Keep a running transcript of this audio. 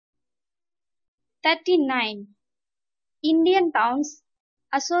39. Indian towns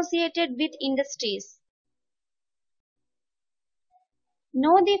associated with industries.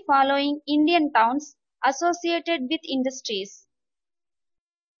 Know the following Indian towns associated with industries.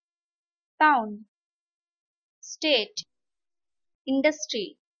 Town, state,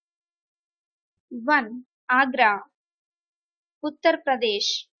 industry. 1. Agra, Uttar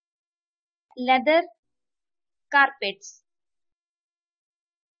Pradesh. Leather, carpets.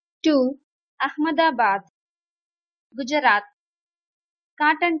 2. Ahmedabad, Gujarat.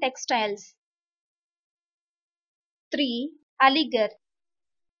 Cotton textiles. 3. Aligarh,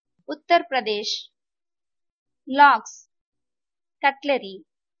 Uttar Pradesh. Logs, cutlery.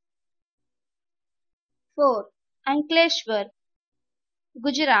 4. Ankleshwar,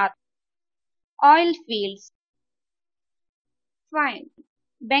 Gujarat. Oil fields. 5.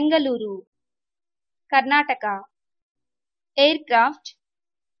 Bengaluru, Karnataka. Aircraft,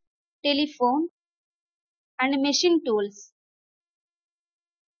 telephone and machine tools.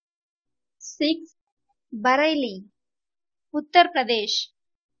 6. Bareilly, Uttar Pradesh.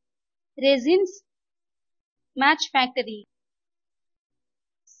 Resins, match factory.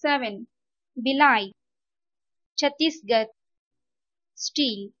 7. Bhilai, Chhattisgarh.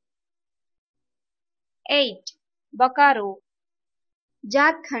 Steel. 8. Bokaro,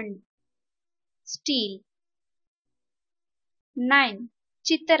 Jharkhand. Steel. 9.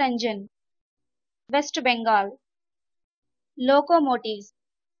 Chittaranjan, West Bengal. Locomotives.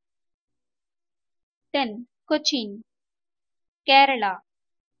 10. Cochin, Kerala.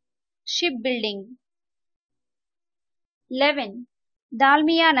 Shipbuilding. 11.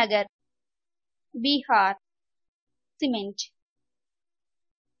 Dalmia Nagar, Bihar. Cement.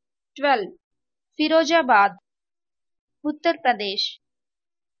 12. Firozabad, Uttar Pradesh.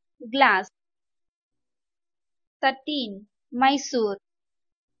 Glass. 13. Mysore,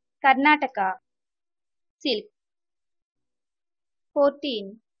 Karnataka. Silk.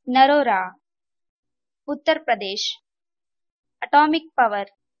 14. Narora, Uttar Pradesh. Atomic power.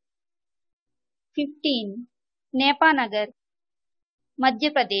 15. Nepanagar,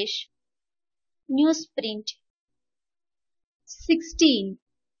 Madhya Pradesh. Newsprint. 16.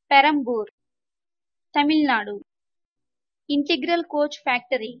 Perambur, Tamil Nadu. Integral coach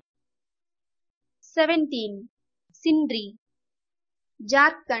factory. 17. Sindri,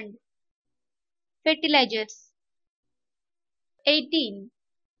 Jharkhand. Fertilizers. 18.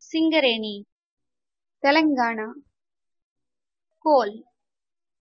 Singareni, Telangana. Coal,